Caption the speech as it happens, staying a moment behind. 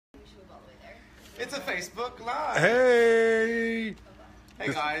It's a Facebook Live. Hey!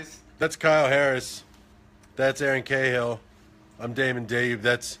 Hey, guys. That's Kyle Harris. That's Aaron Cahill. I'm Damon Dave.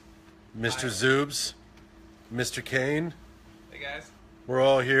 That's Mr. Zoobs. Mr. Kane. Hey, guys. We're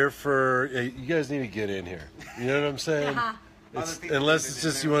all here for... you guys need to get in here. You know what I'm saying? Unless it's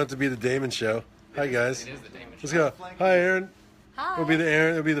just you want it to be the Damon show. Hi, guys. It is the Damon Let's Show. go. Hi, Aaron. Hi.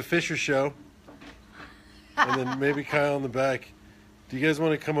 It'll be the Fisher show. And then maybe Kyle in the back. Do you guys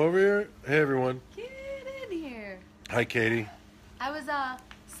want to come over here? Hey, everyone. Get in here. Hi, Katie. I was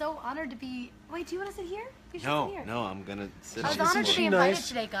so honored to be. Wait, do you want to sit here? You should sit here. No, I'm gonna sit. I was Isn't honored to she be invited nice?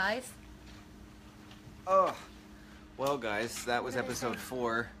 today, guys. Oh, well, guys, that was What did I episode say?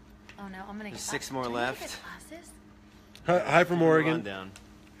 4. Oh no, I'm gonna get There's 6 that. more Do I need to left. get glasses? Hi from Oregon. Rundown.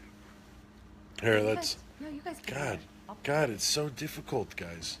 Here, You let's... guys- No, you guys. Can God. God, it's so difficult,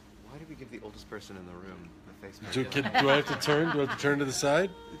 guys. Why did we give the oldest person in the room the face mask? Do I have to turn? Do I have to turn to the side?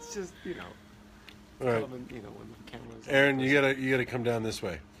 It's just, you know, All right. when the camera's... Aaron, you gotta come down this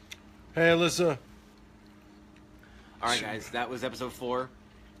way. Hey, Alyssa. All right, guys, that was episode 4.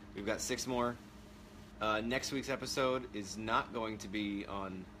 We've got 6 more. Next week's episode is not going to be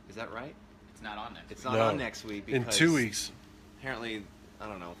on... Is that right? It's not on next. It's not No. on next week In because 2 weeks. apparently, I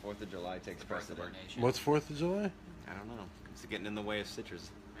don't know, 4th of July takes the birth of our precedent. nation. What's 4th of July? I don't know. It's getting in the way of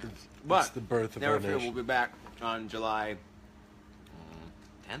Citrus. It's But the birth of never our fear, nation. we'll be back on July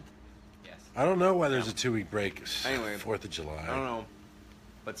 10th. Yes. I don't know why there's a 2 week break. Anyway, 4th of July. I don't know,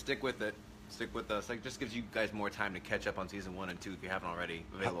 but stick with it. Stick with us. Like, just gives you guys more time to catch up on season 1 and 2 if you haven't already.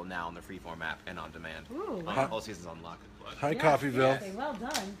 Available now on the Freeform app and on demand. Ooh. All seasons on Lock and Plug. Hi, Yes, Coffeeville. seriously, well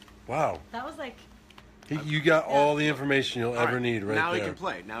done. Wow. That was like. You got all the information you'll All ever right, need right now there. he can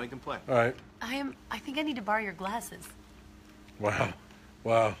play. Now he can play. All right. I think I need to borrow your glasses. Wow.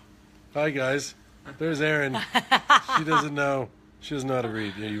 Wow. Hi, guys. There's Erin. She doesn't know. She doesn't know how to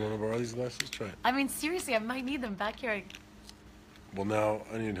read. Yeah, you want to borrow these glasses? Try it. I mean, seriously, I might need them back here. Well, now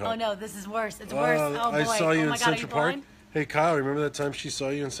I need help. Oh no, this is worse. It's worse. Oh boy. I saw you oh in my God, are you Central Park. blind? Hey, Kyle, remember that time she saw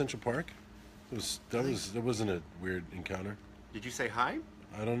you in Central Park? That wasn't a weird encounter. Did you say hi?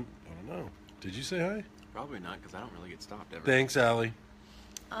 I don't know. Did you say hi? Probably not, because I don't really get stopped ever. Thanks, Allie.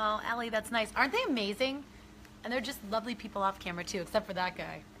 Oh, Allie, that's nice. Aren't they amazing? And they're just lovely people off camera too, except for that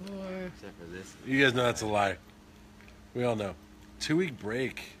guy. Except for this. You guys know that's a lie. We all know. 2 week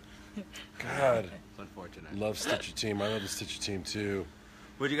break. God. It's unfortunate. Love Stitcher Team. I love the Stitcher Team too.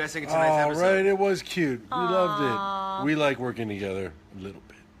 What did you guys think of tonight's Oh, episode? right. It was cute. We loved it. We like working together a little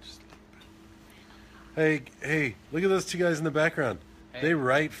bit. Just a little bit. Hey, look at those 2 guys in the background. Hey. They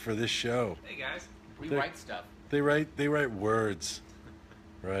write for this show. Hey guys, we They're- write stuff. They write words.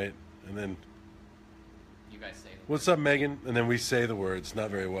 Right? And then, You guys say them. what's up, Megan? And then we say the words. Not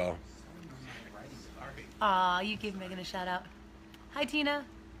very well. Aw, you give Megan a shout out. Hi, Tina.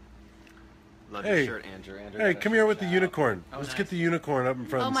 Love Hey. your shirt, Andrew. Hey, come here with the Shout out. unicorn. Oh, Let's nice. get the unicorn up in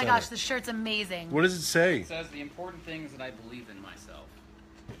front Oh of the my center. gosh, the shirt's amazing. What does it say? It says the important things that I believe in myself.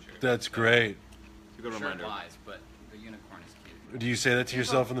 That's great. It's a good Shirt reminder. lies, but the unicorn is cute. Do you say that to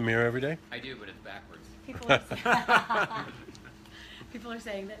yourself in the mirror every day? I do, but it's backwards. People are saying, people are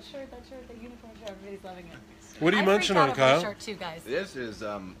saying that shirt, that unicorn shirt, everybody's loving it. What are you I munching freaked out on, Oh. over the Kyle? shirt too, guys. This is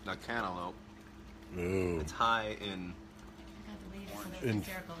a cantaloupe. Ooh. It's high in In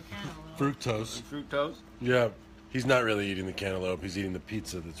Hysterical cantaloupe. fructose. fructose. Yeah. He's not really eating the cantaloupe. He's eating the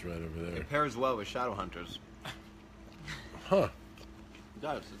pizza that's right over there. It pairs well with Shadow Hunters. Huh. It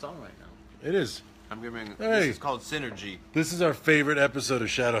does. It's on right now. It is. I'm giving. Hey. This is called Synergy. This is our favorite episode of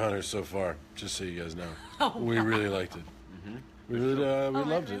Shadowhunters so far, just so you guys know. We really liked it. We really, we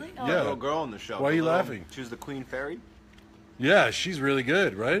loved really? it. Oh. The Yeah. little girl in the show. Why are the you little- laughing? She was the Queen Fairy, Yeah, she's really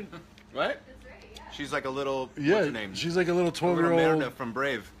good, right? right? She's like a little. What's Yeah, her name? she's like a little a little 12-year-old. Merida from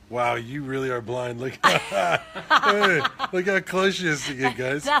Brave. Wow, you really are blind. Look, hey, look how close she is to get,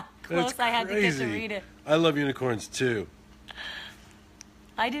 guys. That's how close That's I had to get to crazy. read it. I love unicorns too.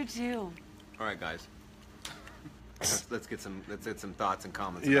 I do too. All right, guys. Let's get some thoughts and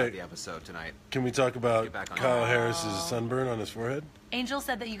comments Yeah. about the episode tonight. Can we talk about Get back on Kyle track. Harris's sunburn on his forehead? Angel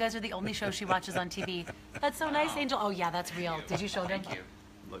said that you guys are the only show she watches on TV. That's so nice, Angel. Oh yeah, that's real. Did you show them? Thank you.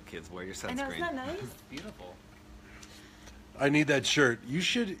 Look, kids, wear your I know, sunscreen. isn't that nice? It's beautiful. I need that shirt. You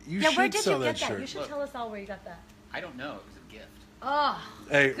should Yeah, where did sell you get that that? You shirt. should tell us all where you got that. I don't know. It was a gift. Oh,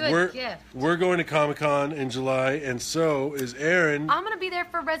 Hey, good gift. we're going to Comic-Con in July, and so is Aaron. I'm gonna be there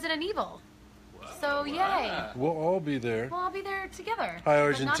for Resident Evil. So yay! We'll all be there. We'll all be there together. Hi, but not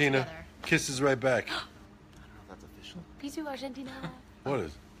Argentina. together. Kisses right back. I don't know if that's official. Pisu Argentina. What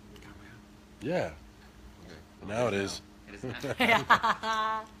is? Yeah. Okay. Now it is. It is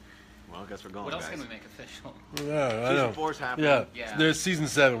not. Well, I guess we're going, What else guys. can we make official? Yeah, I Season know. 4's happening. Yeah. Yeah. There's season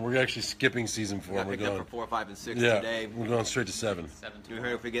 7. We're actually skipping season 4. Got We're picked up going. for 4, 5, and 6 Yeah, today. we're going straight to 7. 7 We to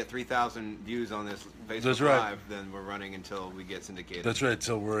heard if we get 3,000 views on this Facebook That's right. Live, then we're running until we get syndicated. That's right.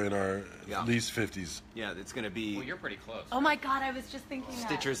 Till we're in our Yeah. at least 50s. Yeah, it's going to be Well, you're pretty close. Oh my God, I was just thinking that.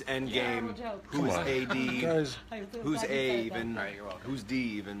 Stitcher's Endgame. Terrible joke. Who's Come on. AD? Guys, I was so Who's glad you A said that. even? All right, you're welcome. Who's D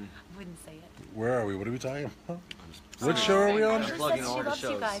even? I wouldn't say it. where are we? What are we talking about? I'm What show are we on? She says Plugging she all the loves you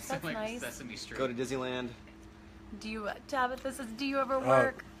shows. guys. That's Like nice. Sesame Street. Go to Disneyland. Do you, Tabitha says, do you ever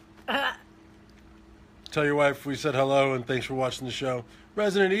work? Tell your wife we said hello and thanks for watching the show.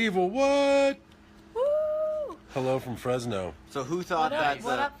 Resident Evil, what? Woo! Hello from Fresno. So who thought What up- that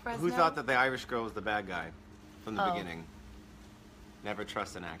what the, up, who Fresno? thought that the Irish girl was the bad guy from the Oh. beginning? Never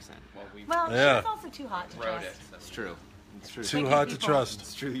trust an accent. Well, we Well, Yeah. she's also too hot to wrote trust. it. So It's true. It's true. Too Thank you, hot to people. trust.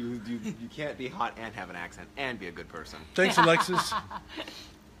 It's true. You can't be hot and have an accent and be a good person. Thanks, Alexis.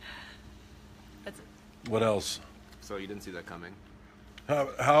 That's it. What else? So you didn't see that coming.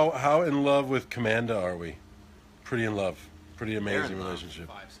 How in love with Commanda are we? Pretty in love. Pretty amazing in love. relationship.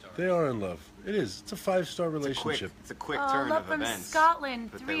 5 stars. They are in love. It is. It's a 5-star It's a relationship. quick Oh, turn love of from events.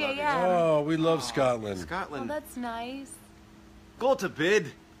 Scotland, but they 3 love each a.m. other. Oh, we love Scotland. Oh, Scotland. that's nice. Go to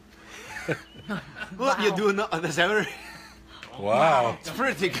bed. What you doing on the Saturday? Wow. It's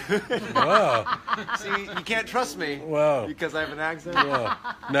pretty good. Wow. See, you can't trust me Wow. because I have an accent. Wow.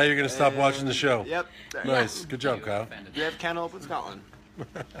 Now you're going to stop watching the show. Yep. Nice. Good job, You Kyle. offended We have Cantaloupe in Scotland.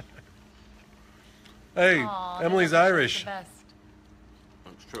 Hey, Aw, Emily's that's Irish. The best.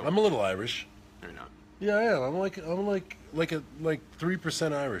 That's true. I'm a little Irish. You're not. Yeah, I am. I'm like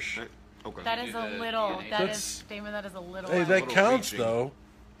 3% Irish. Okay. That do is the a little. DNA. That is, That's- Damon, that is a little. Hey, Irish. that little counts reaching. though.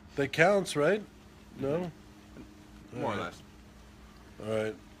 That counts, right? No. More or less. All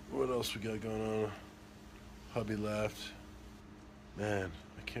right. What else we got going on? Hubby left. Man,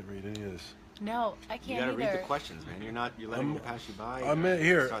 I can't read any of this. No, I You can't gotta either. read the questions, man. You're not. You're letting them pass you by. I'm You in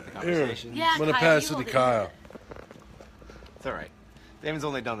here. Start the Here. conversation. Yeah, I'm gonna Kyle, pass you it to will do Kyle. It's all right. Damon's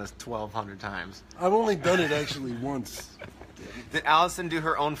only done this 1,200 times. I've only done it actually once. Did Allison do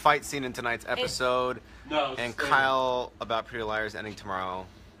her own fight scene in tonight's episode? No. And Kyle about Pretty Liars ending tomorrow.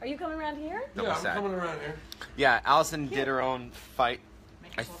 Are you coming around here? Don't Yeah, be I'm sad. coming around here. Yeah, Allison did her own fight.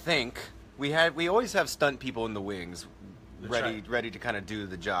 I think we always have stunt people in the wings, That's ready to kind of do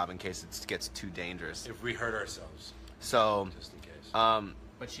the job in case it gets too dangerous. If we hurt ourselves, So, just in case.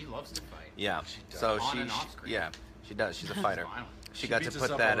 But she loves to fight. yeah. She does. So On and off screen. yeah, she does. She's a fighter. Violent. She She got to beats us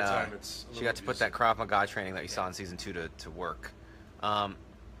put up that. all the time. It's a She little got to put that Krav Maga training that you saw in season 2 to work.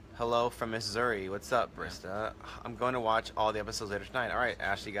 Hello from Missouri. What's up, Brista? I'm going to watch all the episodes later tonight. All right,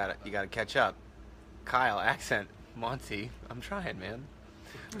 Ashley, you got to catch up. Kyle, accent, Monty. I'm trying, man.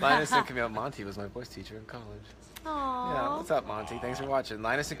 Linus and Camille. Monty was my voice teacher in college. Aww. Yeah, what's up, Monty? Thanks for watching.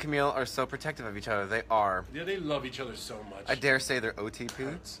 Linus and Camille are so protective of each other. They are. Yeah, they love each other so much. I dare say they're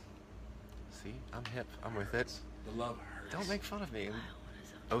OTP. See, I'm hip. I'm with it. The love hurts. Don't make fun of me.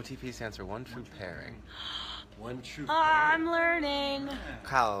 OTP stands for one true pairing. One true. I'm learning.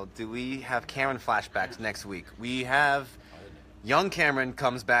 Kyle, do we have Cameron flashbacks next week? We have young Cameron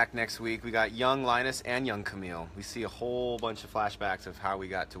comes back next week. We got young Linus and young Camille. We see a whole bunch of flashbacks of how we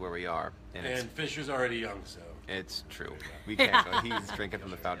got to where we are. And And Fisher's already young, so it's true. We can't go. He's drinking from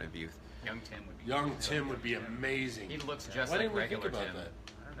the fountain of youth. Young Tim would be. young Tim would be amazing. He looks just Why like didn't we think regular about Tim. that?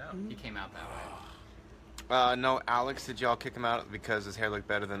 I don't know. He came out that way. No, Alex, did y'all kick him out because his hair looked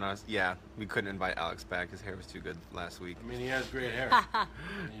better than us? Yeah, we couldn't invite Alex back. His hair was too good last week. I mean, he has great hair.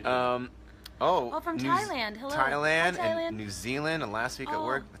 Oh, from Thailand. Hello. Thailand Hi, Thailand. and New Zealand and last week at Oh.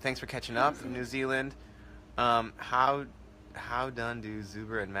 work. Thanks for catching up, New Zealand. How done do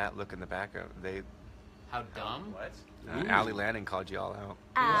Zuber and Matt look in the background? They How dumb? What? Allie Lanning called you all out.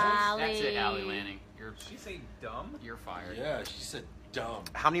 Allie. That's it, Allie Lanning. She say dumb? You're fired. Yeah, she said dumb.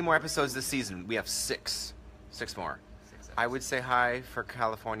 How many more episodes this season? We have 6. 6 more. 6 I would say hi for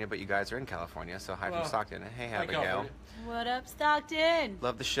California, but you guys are in California, so hi Well, from Stockton. Hey, Hi, Abigail. California. What up, Stockton?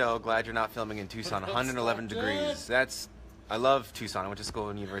 Love the show. Glad you're not filming in Tucson. What up, 111 Stockton? degrees. I love Tucson. I went to school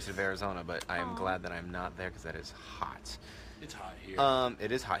in the University of Arizona, but I am Aw. glad that I'm not there because that is hot. It's hot here.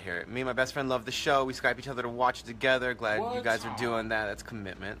 It is hot here. Me and my best friend love the show. We Skype each other to watch it together. Glad you What? guys are doing that. That's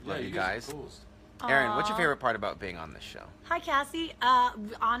commitment. yeah, Love you guys. guys. Are coolest. Aaron, what's your Aw. favorite part about being on this show? Hi, Cassie.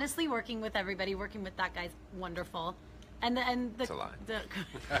 Honestly, working with everybody, working with that guy's wonderful. And the It's a lie. it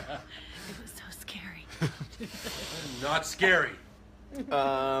was so scary. Not scary.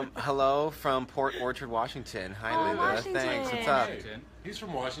 Hello from Port Orchard, Washington. Hi, Oh, Linda. Washington. Thanks. What's up? Hey, he's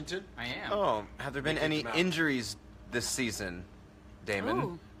from Washington. I am. Oh, have there been We kicked any him out. injuries this season, Damon?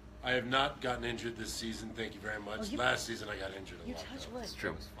 Ooh. I have not gotten injured this season. Thank you very much. Well, you- Last season I got injured a You lot. touch though. wood. It's true.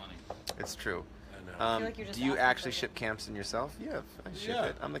 It was funny. It's true. I know. feel like you're just Do you asking actually for ship Campson yourself? Yeah, I ship Yeah.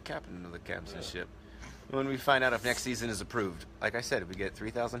 it. I'm the captain of the Campson ship. When we find out if next season is approved, like I said, if we get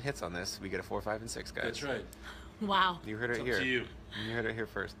 3,000 hits on this, we get a 4, 5, and 6, guys. That's right. Wow. You heard It's it up here. to you. You heard it here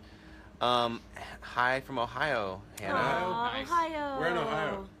first. Hi from Ohio, Hannah. Aw, Nice. Ohio. We're in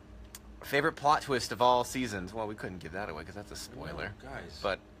Ohio. Favorite plot twist of all seasons? Well, we couldn't give that away because that's a spoiler. No, guys.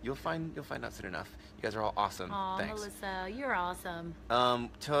 But you'll find out soon enough. You guys are all awesome. Aw, Thanks. Melissa, you're awesome.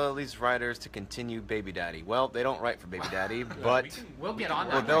 Tell these writers to continue Baby Daddy. Well, they don't write for Baby Daddy, but We'll get on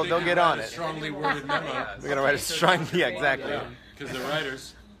Well, that. they'll They can get write on a it. strongly worded memo. we're gonna write a strong. Yeah, exactly. Because the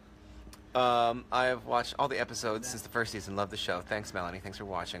writers. I have watched all the episodes since the first season. Love the show. Thanks, Melanie. Thanks for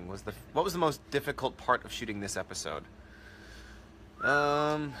watching. What was the most difficult part of shooting this episode?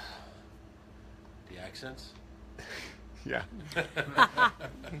 The accents. Yeah.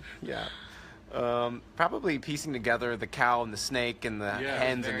 Yeah. Probably piecing together the cow and the snake and the Yeah,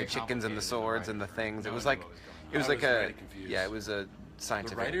 hens and very the chickens and the complicated, swords right. and the things. It No was one like, knew what was going on. it was I like was a, very confused. yeah, it was a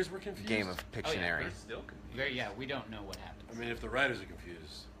scientific writers were confused? game of Oh, yeah, Pictionary. we're still confused. Yeah, we don't know what happens. I mean, if the writers are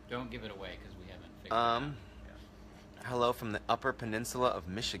confused. Don't give it away because we haven't figured it out. Hello from the Upper Peninsula of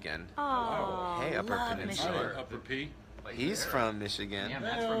Michigan. Oh, Hey, Upper love Peninsula. Michigan. Upper P. Like He's there. from Michigan. Yeah,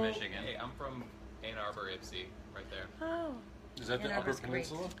 Matt's Hello. from Michigan. Hey, I'm from Ann Arbor, Ipsy, right there. Oh. Is that the Ann Upper Arbor's great.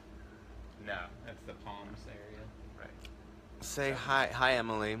 Peninsula? No, That's the Palms area. right. Say hi,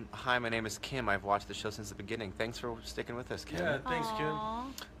 Emily. Hi, my name is Kim. I've watched the show since the beginning. Thanks for sticking with us, Kim. Yeah, thanks, Kim.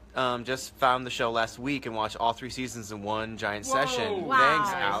 Aw. Just found the show last week and watched all 3 seasons in one giant Whoa. session. Wow.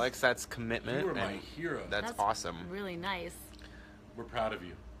 Thanks, Nice. Alex. That's commitment. You were my and hero. That's awesome. Really nice. We're proud of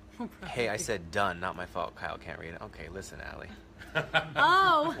you. Hey, I said done. Not my fault. Kyle can't read it. Okay, listen, Allie.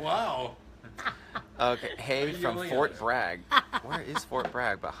 Oh. Wow. Okay, Why are hey you from yelling at Fort us? Bragg. Where is Fort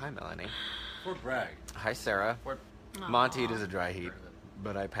Bragg? But hi, Melanie. Fort Bragg. Hi, Sarah. Fort- Monty, it is a dry heat,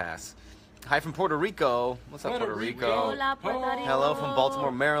 but I pass. Hi from Puerto Rico. What's up, Puerto Puerto Rico. Rico? Hola, Puerto Rico. Hello from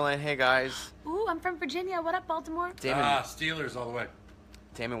Baltimore, Maryland. Hey, guys. Ooh, I'm from Virginia. What up, Baltimore? Damon, Steelers all the way.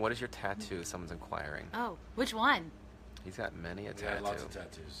 Damon, what is your tattoo? Someone's inquiring. Oh, which one? He's got many a We had tattoo. lots of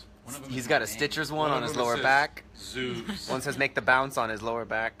tattoos. One of them He's is got my a name. Stitchers one on of his them lower says back. Zeus. One says make the bounce on his lower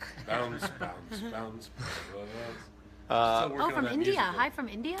back. Bounce, bounce, bounce. Uh, Still working Oh, on from that India. musical. Hi from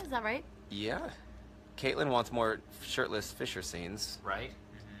India. Is that right? Yeah. Caitlin wants more shirtless Fisher scenes. Right?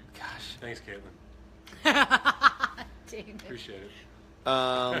 Gosh. Thanks, Caitlin. David. Appreciate it.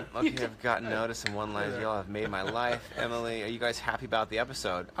 Okay, I've gotten notice and one line. Y'all have made my life. Emily, are you guys happy about the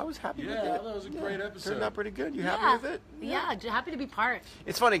episode? I was happy with it. Yeah, that was a great episode. Turned out pretty good. You Yeah. happy with it? Yeah, happy to be part.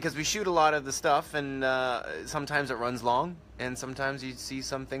 It's funny because we shoot a lot of the stuff, and sometimes it runs long, and sometimes you see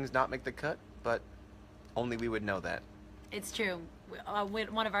some things not make the cut, but only we would know that. It's true.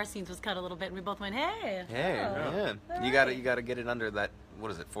 One of our scenes was cut a little bit, and we both went, "Hey." Hey, oh. yeah. All You right. gotta get it under that. What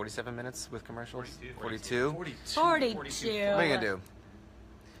is it? 47 minutes with commercials. 42. 42. 42. 42. What are you gonna do?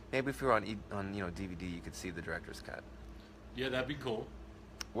 Maybe if we were on DVD, you could see the director's cut. Yeah, that'd be cool.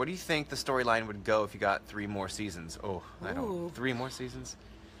 Where do you think the storyline would go if you got 3 more seasons? Oh, I don't. Ooh. 3 more seasons?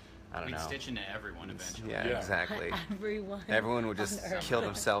 I don't We'd know. stitch into everyone eventually. Yeah, Yeah. exactly. Everyone. Everyone would just on Earth. kill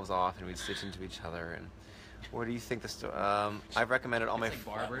themselves off, and we'd stitch into each other. And where do you think the story? I've recommended all my. It's like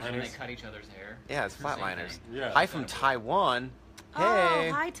barbers when they flatliners. cut each other's hair. Yeah, it's the same flatliners. thing. Yeah. Hi from Taiwan. Hey.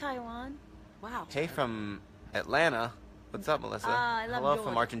 Oh, hi Taiwan. Wow. Hey from Atlanta. What's up, Melissa? I love Hello yours.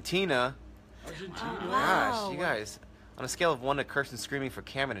 from Argentina. Argentina. Oh, Gosh, wow. you guys. On a scale of 1 to Kirsten screaming for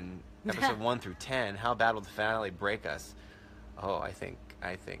Cameron in episode 1 through 10, how bad will the finale break us? Oh, I think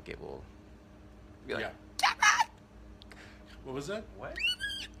it will be like Yeah. What was that? What?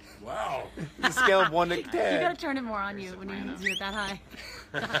 Wow. on a scale of 1 to You gotta 10. turn it more on you when you do it that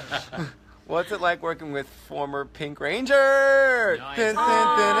high. What's it like working with former Pink Ranger? Nice. Dun,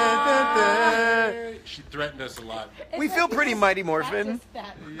 dun, dun, dun, dun, dun. She threatened us a lot. We feel pretty Mighty Morphin.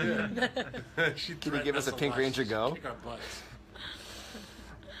 Yeah. She Can you threatened give us a lot. Pink Ranger She'd go? Kick our butts.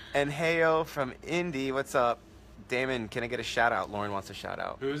 And Heyo from Indy, what's up? Damon, can I get a shout out? Lauren wants a shout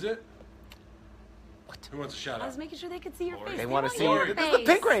out. Who is it? Who wants a shout I out? was making sure they could see your face. They want to see your you. face. This is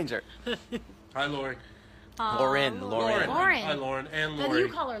the Pink Ranger. Hi, Lori. Aw, Lauren. Lauren. Hi, Lauren. And Then Lori. you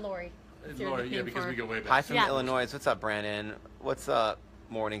call her Lori. It's your Lori, yeah, nickname because for we her. go way back. Hi from Yeah. Illinois. What's up, Brandon? What's up,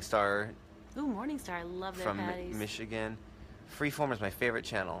 Morningstar Ooh, Morningstar. I love their from patties. Michigan? Freeform is my favorite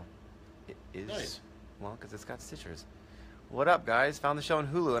channel. It is. Nice. Well, because it's got Stitchers. What up, guys? Found the show on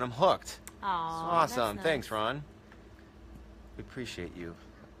Hulu and I'm hooked. Aw, Awesome. that's Thanks, nice. Ron. We appreciate you.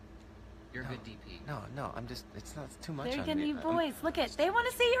 You're a good DP. No, I'm just, it's not it's too much They're on getting me. you boys. Look at. They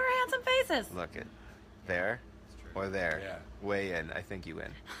want to see your handsome faces. Look at there. or there. Yeah. Weigh in. I think you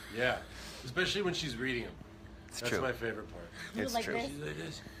win. Yeah. Especially when she's reading them. It's That's true. my favorite part. You It's like true. this? She's like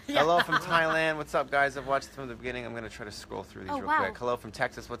this. Hello from Thailand. What's up, guys? I've watched from the beginning. I'm gonna try to scroll through these Oh, real wow. quick. Hello from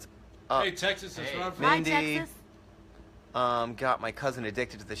Texas. What's up? Hey, Texas, that's Hey. where I'm from. Hi, Mindy. Texas. Got my cousin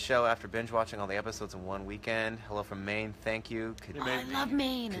addicted to the show after binge watching all the episodes in one weekend. Hello from Maine. Thank you. Hey, Oh, I Maine. love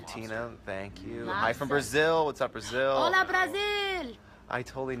Maine. Katina, thank you. Lobster. Hi from Brazil. What's up, Brazil? Hola, Brazil. I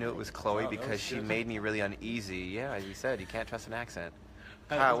totally knew it was Chloe Wow, that because was she good. made me really uneasy. Yeah, as you said, you can't trust an accent.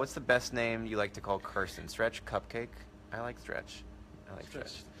 I Kyle, love- what's the best name you like to call Kirsten? Stretch, Cupcake? I like Stretch. I like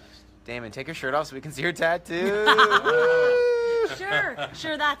Stretch. Damon, take your shirt off so we can see your tattoo.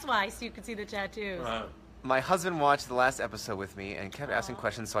 Sure, that's why, so you can see the tattoos. My husband watched the last episode with me and kept asking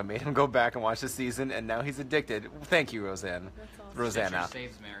questions, so I made him go back and watch the season, and now he's addicted. Thank you, Roseanne. That's awesome. Rosanna. Stitcher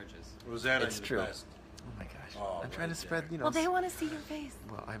saves marriages. Rosanna, It's you're true. the best. Oh my gosh. Oh, I'm trying to right spread, there. you know. Well, they want to see your face.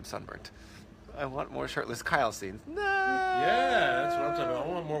 Well, I'm sunburnt. I want more shirtless Kyle scenes. No. Yeah, that's what I'm talking about. I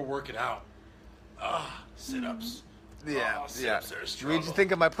want more working out. Sit-ups. Yeah, Oh, yeah. sit-ups are a What did struggle. you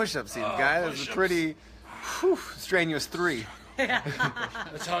think of my push-up scene, Oh, guy? That was a push-ups. pretty strenuous 3.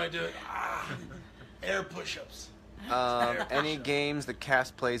 That's how I do it. Air push-ups. Any games the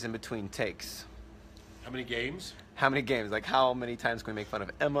cast plays in between takes? How many games? How many games? Like, how many times can we make fun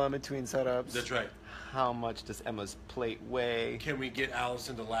of Emma in between setups? That's right. How much does Emma's plate weigh? Can we get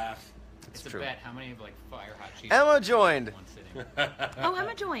Allison to laugh? It's true. a bet how many like fire hot cheese. Emma joined. One sitting. Oh,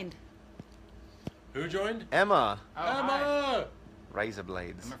 Emma joined. Who joined? Emma. Oh, hi. Emma! Razor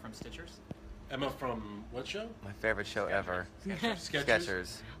Blades. Emma from Stitchers. Emma from what show? My favorite show ever. Skechers?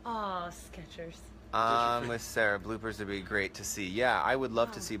 Skechers. Oh, Skechers. With Sarah, bloopers would be great to see. Yeah, I would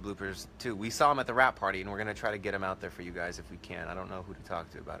love to see bloopers too. We saw them at the rap party, and we're gonna try to get them out there for you guys if we can. I don't know who to talk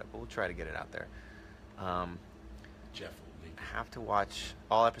to about it, but we'll try to get it out there. Jeff will leak. Have to watch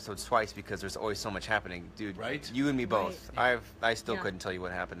all episodes twice because there's always so much happening, dude. Right? You and me both. Right. I still Yeah. couldn't tell you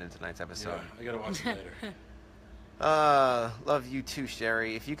what happened in tonight's episode. Yeah, I gotta watch it later. Love you too,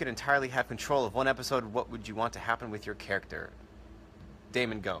 Sherry. If you could entirely have control of one episode, what would you want to happen with your character?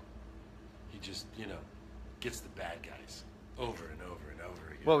 Damon, go. He just, gets the bad guys over and over and over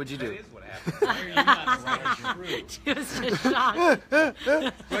again. What would you That do? is what happened. You're not right. True. She was just shocked.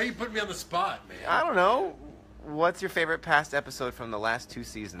 Why you put me on the spot, man? I don't know. What's your favorite past episode from the last 2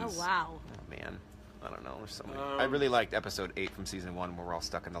 seasons? Oh, wow. Oh, man. I don't know. There's so many. I really liked episode 8 from season 1 where we're all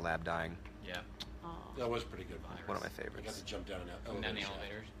stuck in the lab dying. Yeah. Oh. That was pretty good. One of my I got favorites. to jump down an And then elevator. the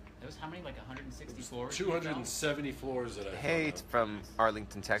elevators. There was how many? Like 160 floors? 270 floors that I Hey, found it's out. from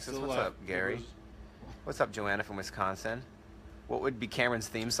Arlington, Texas. Still What's alive. up, Gary? Numbers. What's up, Joanna from Wisconsin? What would be Cameron's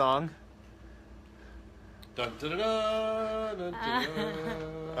theme song? Dun, dun, dun, dun, dun, dun,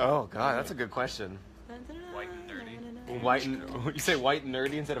 dun. Oh, God, that's a good question. White and dirty. White and you say white and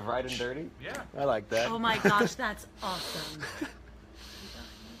nerdy instead of right and dirty? Yeah. I like that. Oh my gosh, that's awesome.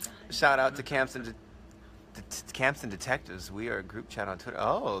 Shout out to Campson Campson Detectives. We are a group chat on Twitter.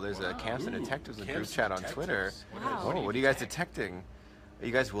 Oh, there's a Campson Ooh, Detectives group Campson chat on Detectives. Twitter. Wow. Oh, what are you guys detecting? Are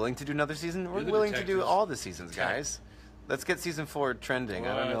you guys willing to do another season? We're You're the willing to do detectives. all the seasons, Detect. guys. Let's get season 4 trending.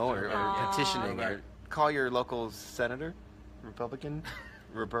 I don't What know, or the- Aw. petitioning, Right. or call your local senator, Republican,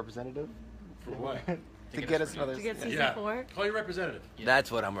 representative, For what? to get us another. To get season Yeah. 4? Call your representative.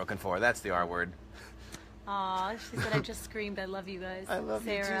 That's what I'm looking for. That's the R word. Aw, she said I just screamed. I love you guys. I love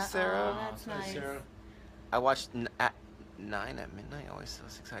you too, Sarah. Sarah. Aw, that's Hi, nice. Sarah. I watched at 9 at midnight. Always so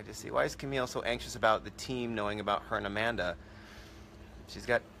excited to see. Why is Camille so anxious about the team knowing about her and Amanda? She's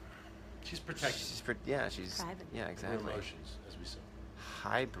got. She's protected. She's Private. yeah, Her exactly. emotions, as we said.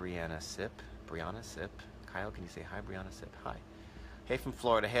 Hi, Brianna Sip. Brianna Sip. Kyle, can you say hi, Brianna Sip? Hi. Hey from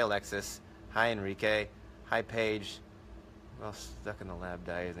Florida. Hey, Alexis. Hi, Enrique. Hi, Paige. Well, stuck in the lab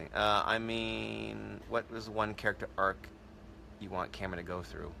dieting. I mean, what was one character arc you want Cameron to go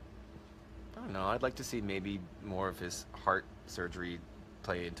through? I don't know. I'd like to see maybe more of his heart surgery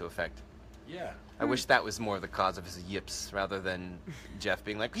play into effect. Yeah. I wish that was more the cause of his yips rather than Jeff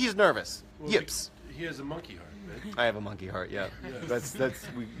being like, he's nervous. Well, Yips. He has a monkey heart, right? I have a monkey heart. Yeah,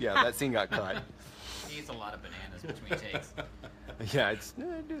 Yeah. that scene got cut. He eats a lot of bananas between takes. Yeah, I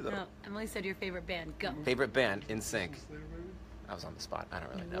do though. No, Emily said your favorite band. Go. Favorite band in sync. I was on the spot. I don't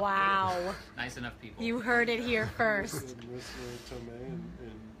really know. Wow. Nice enough people. You heard it here first. Marissa Tomei and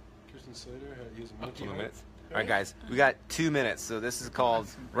Kristen Slater. He has a monkey 2 heart. minutes. All right, guys, we got 2 minutes, so this is called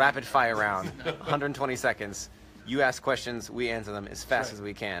rapid fire round. 120 seconds. You ask questions, we answer them as fast Right. as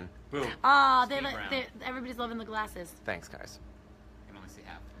we can. Boom. Aw, Speed round. everybody's loving the glasses. Thanks, guys. I can only see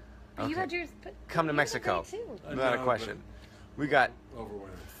half. But you Okay. had yours. But Come to you Mexico. had a great too. I Without a know, question. We got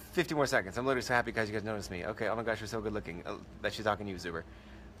Overwhelmed. 50 more seconds. I'm literally so happy because you guys noticed me. Okay, oh my gosh, you're so good looking. That she's talking to you, Zuber.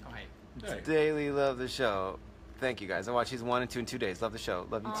 Oh, hey. Hey. Daily love the show. Thank you guys. I watched season 1 and 2 in 2 days. Love the show.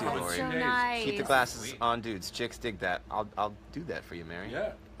 Love you too, Oh, Lori. so Keep nice. Keep the glasses Sweet. on, dudes. Chicks dig that. I'll do that for you, Mary.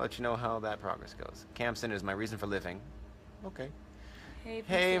 Yeah. I'll let you know how that progress goes. Camson is my reason for living. Okay. Hey,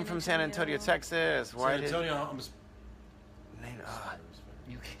 Hey, I'm from San Antonio, Texas. Why San did Antonio, I'm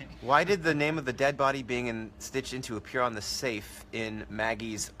You can. why did the name of the dead body being stitched into appear on the safe in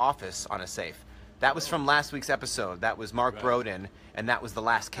Maggie's office on a safe? That was from last week's episode. That was Mark Right. Broden, and that was the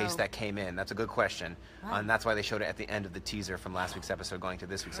last case Oh. that came in. That's a good question, Wow. and that's why they showed it at the end of the teaser from last week's episode going to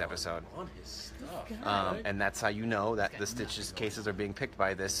this week's episode. on his stuff. good. right? And that's how you know that the stitches cases are being picked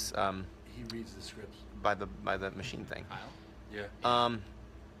by this He reads the scripts. by the machine thing. Kyle? Yeah.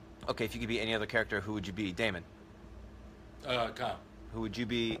 Okay, if you could be any other character, who would you be? Damon. Kyle. Who would you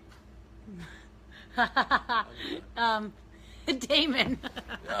be? Damon.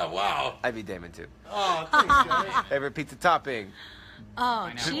 Yeah, wow. I'd be Damon too. Oh, thanks, guys. Favorite pizza topping? Oh,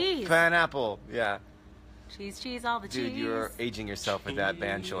 Pineapple. cheese. Pineapple. Yeah. Cheese, all the Dude, cheese. you're aging yourself with that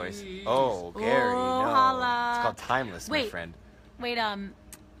band choice. Oh, Gary, Oh, no. holla. It's called Timeless, my Wait. friend. Wait,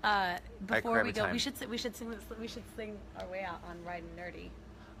 before Crime we of go, Time. we should sing this. We should sing our way out on Riding Nerdy.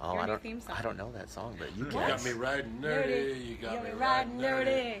 Oh, Your I new don't. theme song. I don't know that song, but you You can. got me riding nerdy. You got me riding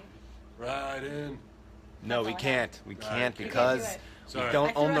nerdy. Riding. No, we all I can't. We Right. can't You can't because do it. we Sorry. I don't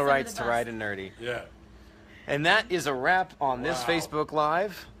threw own us the under rights the to bus. Ride and Nerdy. Yeah. And that is a wrap on this Wow. Facebook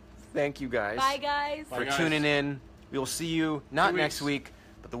Live. Thank you guys Bye, guys. Bye. for guys. tuning in. We will see you not 2 next weeks. week,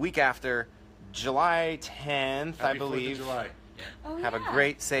 but the week after, July 10th, I Happy 4th of believe. July. Oh, Have a yeah.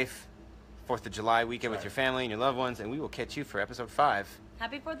 great, safe 4th of July weekend with Right. your family and your loved ones, and we will catch you for episode 5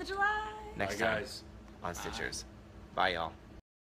 Happy 4th of July. next Bye, time guys. on Stitchers. Bye, y'all.